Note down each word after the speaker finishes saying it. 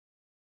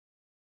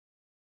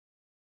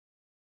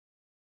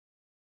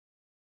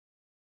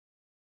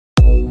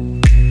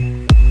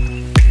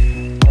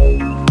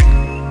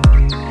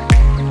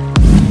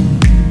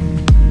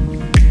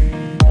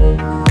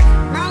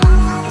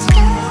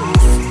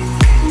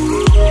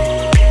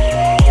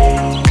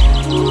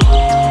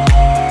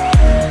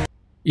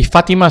If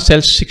Fatima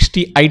sells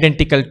 60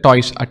 identical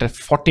toys at a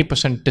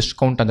 40%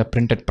 discount on the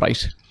printed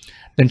price,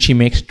 then she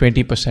makes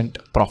 20%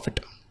 profit.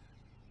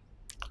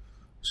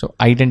 So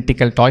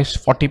identical toys,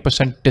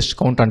 40%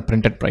 discount on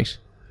printed price.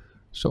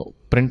 So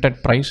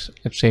printed price,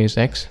 let's say, is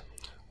X.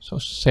 So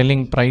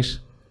selling price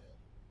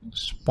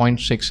is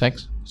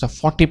 0.6x. So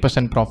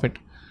 40% profit.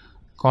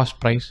 Cost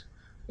price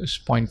is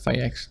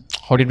 0.5x.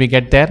 How did we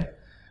get there?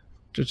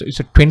 It's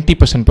a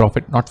 20%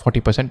 profit, not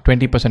 40%,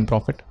 20%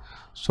 profit.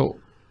 So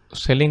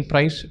selling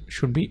price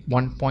should be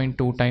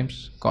 1.2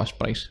 times cost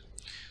price.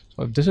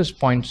 So if this is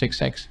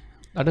 0.6x,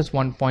 that is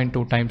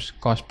 1.2 times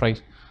cost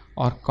price,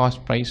 or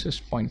cost price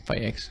is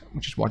 0.5x,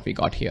 which is what we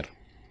got here.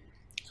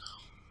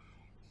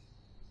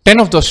 10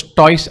 of those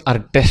toys are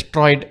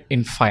destroyed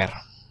in fire.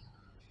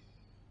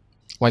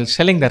 While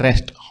selling the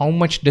rest, how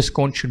much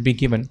discount should be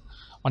given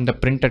on the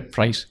printed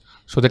price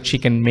so that she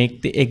can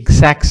make the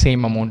exact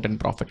same amount in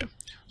profit?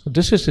 So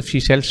this is if she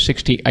sells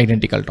 60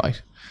 identical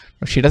toys.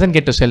 Now she doesn't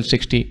get to sell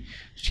 60,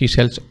 she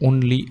sells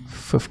only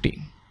 50.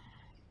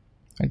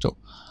 And so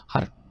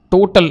her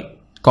total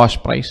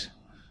cost price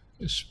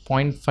is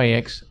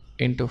 0.5x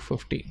into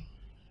 50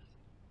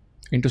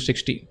 into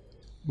 60,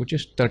 which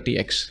is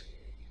 30x.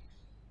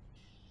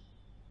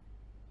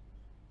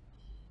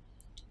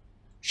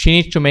 She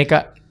needs to make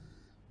a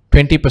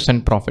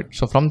 20% profit.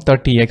 So from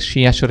 30x,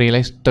 she has to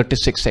realize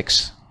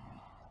 36x.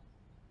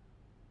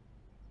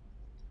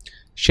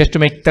 She has to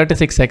make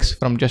 36x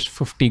from just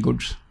 50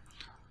 goods,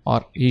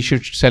 or he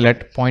should sell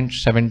at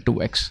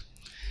 0.72x.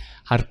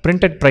 Her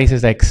printed price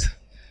is X.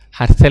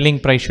 Her selling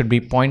price should be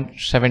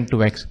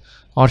 0.72x,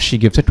 or she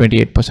gives a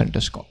 28%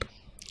 discount.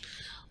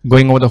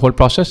 Going over the whole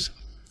process,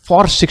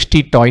 for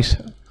 60 toys,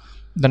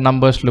 the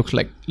numbers look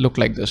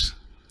like this.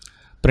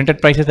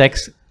 Printed price is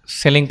X,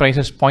 selling price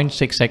is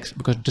 0.6x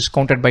because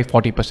discounted by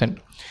 40%.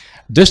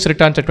 This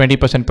returns a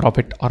 20%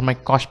 profit, or my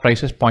cost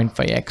price is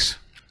 0.5x.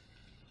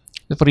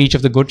 For each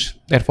of the goods,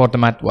 therefore the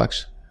math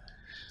works.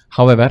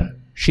 However,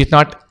 she's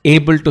not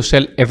able to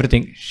sell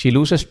everything. She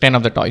loses 10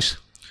 of the toys.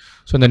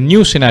 So in the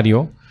new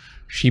scenario,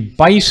 she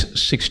buys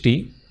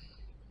 60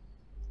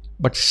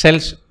 but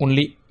sells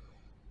only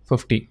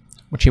 50,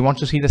 but she wants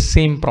to see the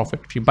same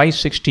profit. She buys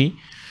 60,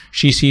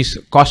 she sees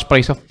cost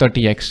price of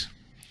 30x.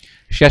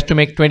 She has to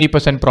make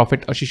 20%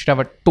 profit, or she should have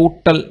a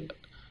total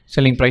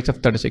selling price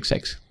of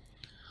 36x.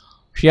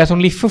 She has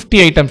only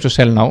 50 items to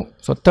sell now,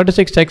 so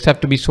 36x have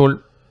to be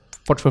sold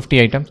for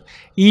 50 items.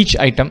 Each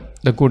item,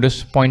 the good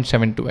is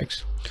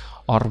 0.72x,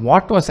 or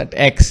what was at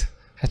X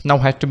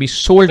has to be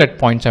sold at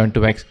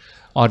 0.72x,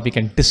 or we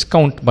can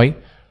discount by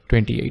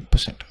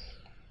 28%.